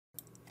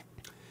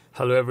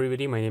Hello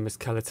everybody, my name is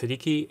Khaled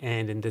Siddiqui,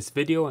 and in this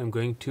video I'm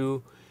going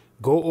to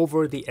go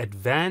over the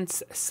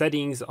advanced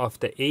settings of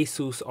the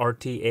ASUS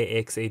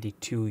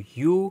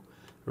RT-AX82U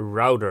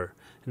router.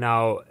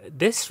 Now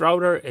this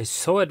router is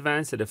so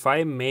advanced that if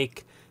I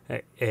make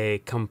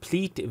a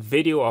complete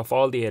video of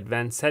all the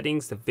advanced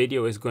settings, the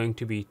video is going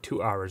to be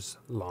 2 hours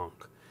long.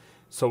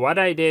 So what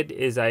I did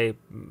is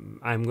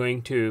I'm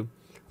going to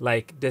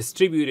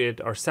distribute it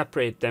or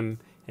separate them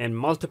in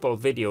multiple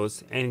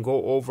videos and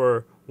go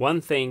over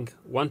one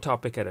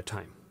topic at a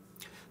time.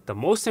 The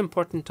most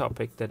important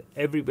topic that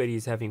everybody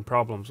is having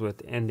problems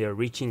with and they're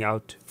reaching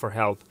out for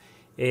help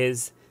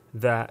is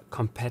the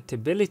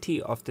compatibility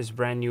of this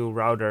brand new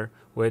router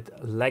with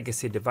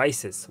legacy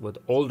devices, with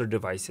older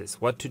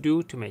devices, what to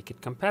do to make it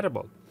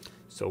compatible.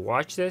 So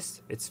watch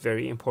this, it's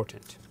very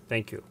important.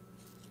 Thank you.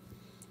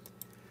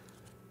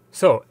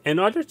 So in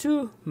order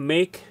to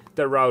make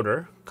the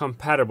router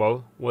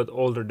compatible with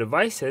older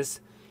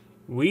devices,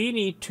 we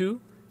need to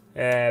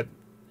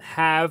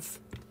have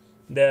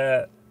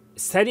the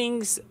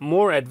settings,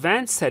 more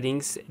advanced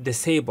settings,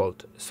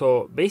 disabled.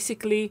 So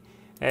basically,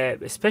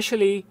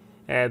 especially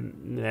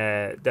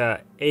the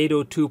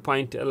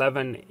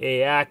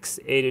 802.11ax,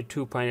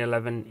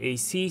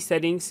 802.11ac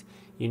settings,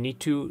 you need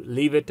to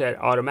leave it at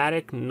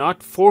automatic,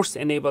 not force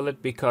enable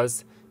it,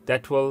 because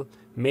that will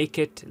make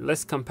it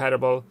less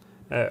compatible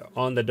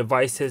on the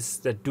devices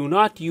that do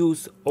not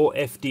use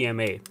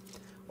OFDMA.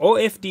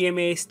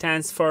 OFDMA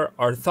stands for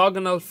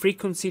orthogonal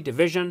frequency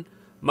division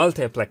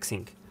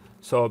multiplexing.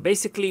 So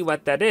basically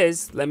what that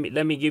is, let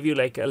me give you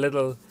like a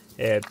little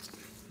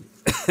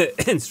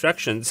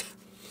instructions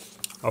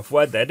of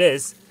what that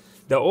is.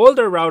 The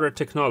older router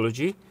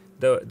technology,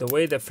 the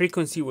way the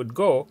frequency would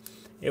go,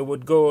 it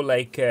would go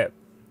like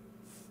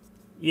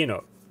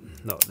no,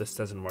 this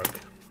doesn't work.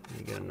 Let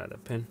me get another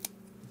pin.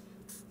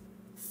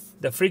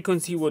 The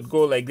frequency would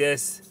go like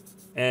this,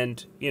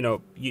 and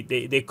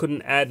they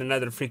couldn't add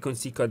another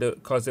frequency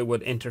because it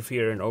would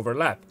interfere and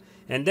overlap.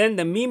 And then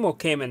the MIMO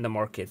came in the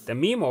market. The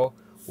MIMO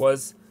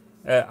was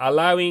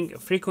allowing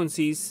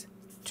frequencies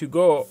to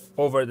go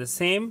over the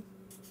same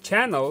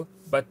channel,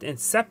 but in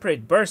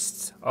separate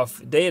bursts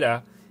of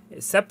data,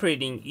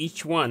 separating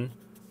each one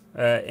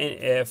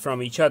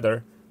from each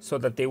other so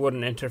that they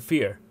wouldn't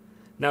interfere.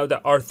 Now the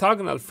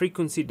orthogonal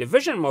frequency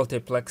division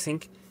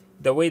multiplexing,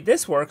 the way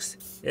this works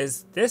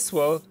is this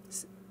will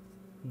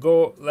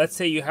go, let's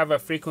say you have a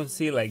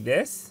frequency like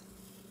this,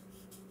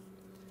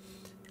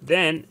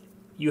 then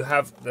you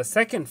have the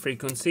second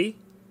frequency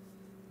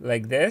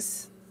like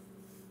this,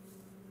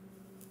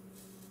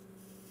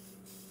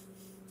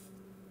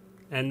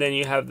 and then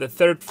you have the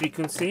third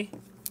frequency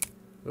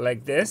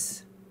like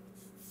this.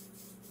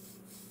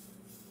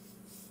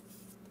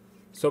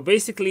 So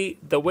basically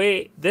the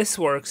way this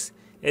works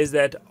is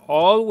that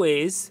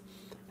always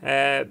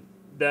the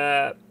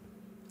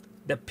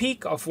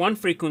peak of one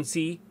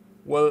frequency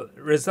will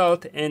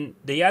result in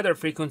the other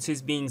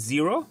frequencies being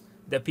 0,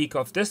 the peak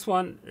of this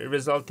one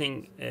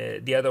resulting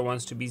the other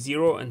ones to be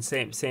 0, and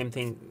same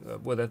thing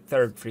with a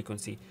third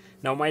frequency.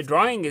 Now my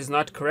drawing is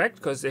not correct,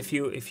 because if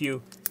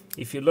you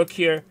look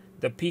here,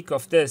 the peak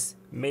of this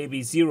may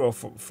be 0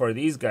 for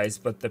these guys,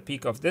 but the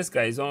peak of this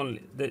guy is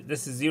only,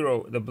 this is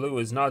 0, the blue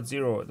is not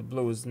 0, the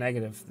blue is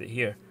negative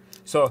here.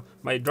 So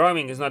my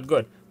drawing is not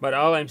good, but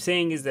all I'm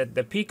saying is that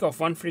the peak of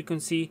one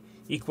frequency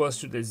equals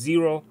to the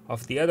 0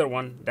 of the other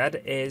one. That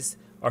is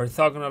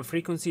orthogonal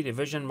frequency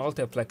division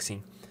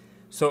multiplexing.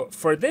 So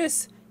for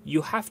this,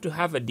 you have to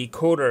have a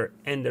decoder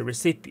and the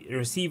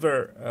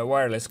receiver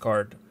wireless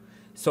card.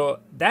 So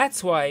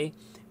that's why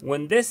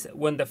when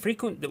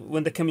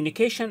the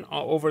communication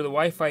over the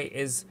Wi-Fi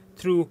is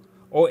through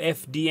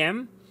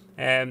OFDM,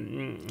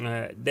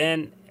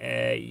 then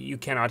you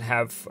cannot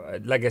have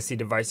legacy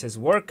devices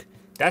work.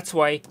 That's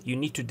why you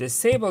need to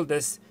disable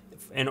this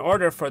in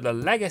order for the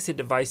legacy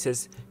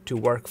devices to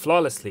work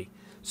flawlessly.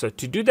 So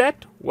to do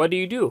that, what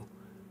do?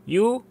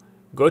 You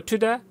go to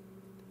the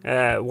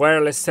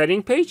wireless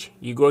setting page,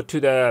 you go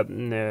to the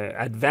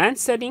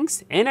advanced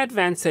settings. In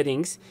advanced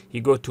settings,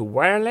 you go to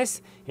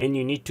wireless, and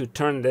you need to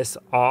turn this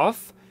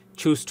off,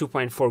 choose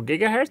 2.4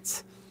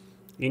 gigahertz.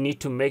 You need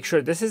to make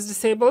sure this is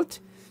disabled,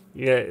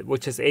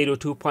 which is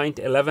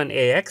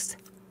 802.11ax.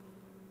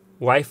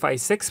 Wi-Fi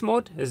 6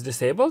 mode is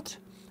disabled.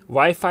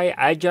 Wi-Fi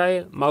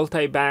agile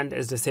multiband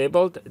is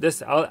disabled.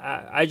 This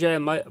agile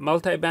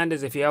multiband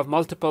is if you have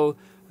multiple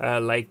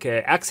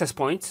access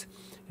points.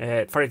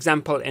 For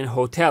example, in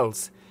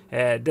hotels,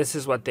 this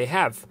is what they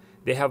have.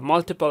 They have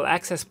multiple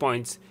access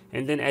points,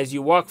 and then as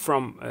you walk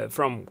from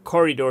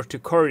corridor to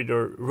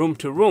corridor, room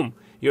to room,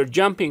 you're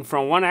jumping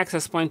from one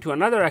access point to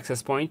another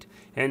access point.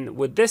 And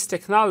with this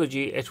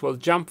technology, it will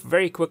jump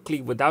very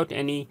quickly without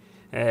any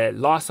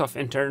loss of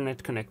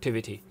internet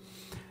connectivity.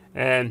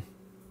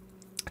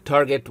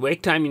 Target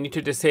wake time you need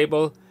to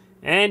disable,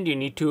 and you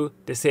need to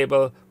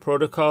disable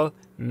protocol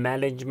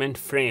management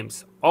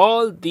frames.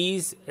 All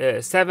these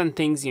 7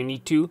 things you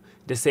need to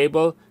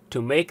disable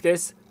to make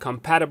this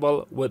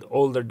compatible with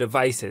older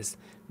devices.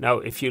 Now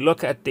if you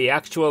look at the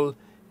actual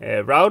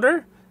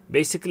router,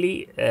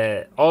 basically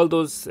all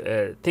those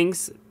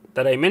things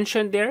that I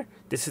mentioned there.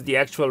 This is the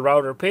actual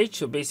router page.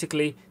 So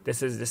basically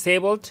this is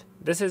disabled,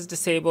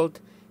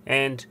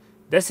 and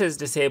this is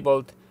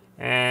disabled,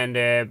 and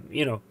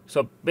you know,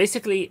 so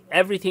basically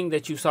everything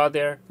that you saw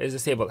there is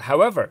disabled.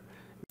 However,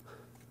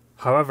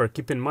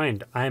 keep in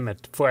mind, I'm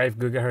at 5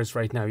 gigahertz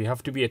right now. You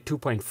have to be at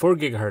 2.4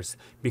 gigahertz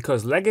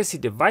because legacy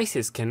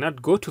devices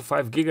cannot go to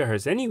 5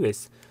 gigahertz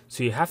anyways.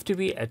 So you have to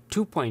be at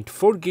 2.4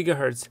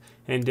 gigahertz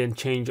and then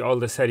change all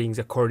the settings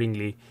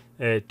accordingly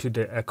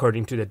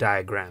according to the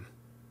diagram.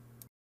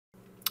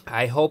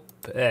 I hope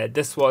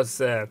this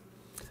was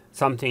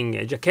something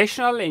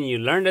educational and you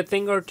learned a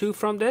thing or two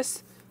from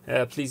this.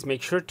 Please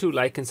make sure to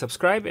like and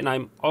subscribe, and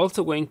I'm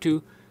also going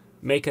to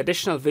make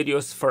additional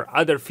videos for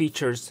other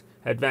features,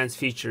 advanced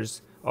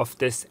features of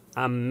this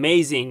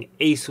amazing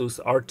ASUS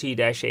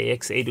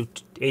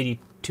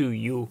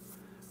RT-AX82U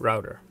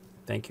router.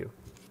 Thank you.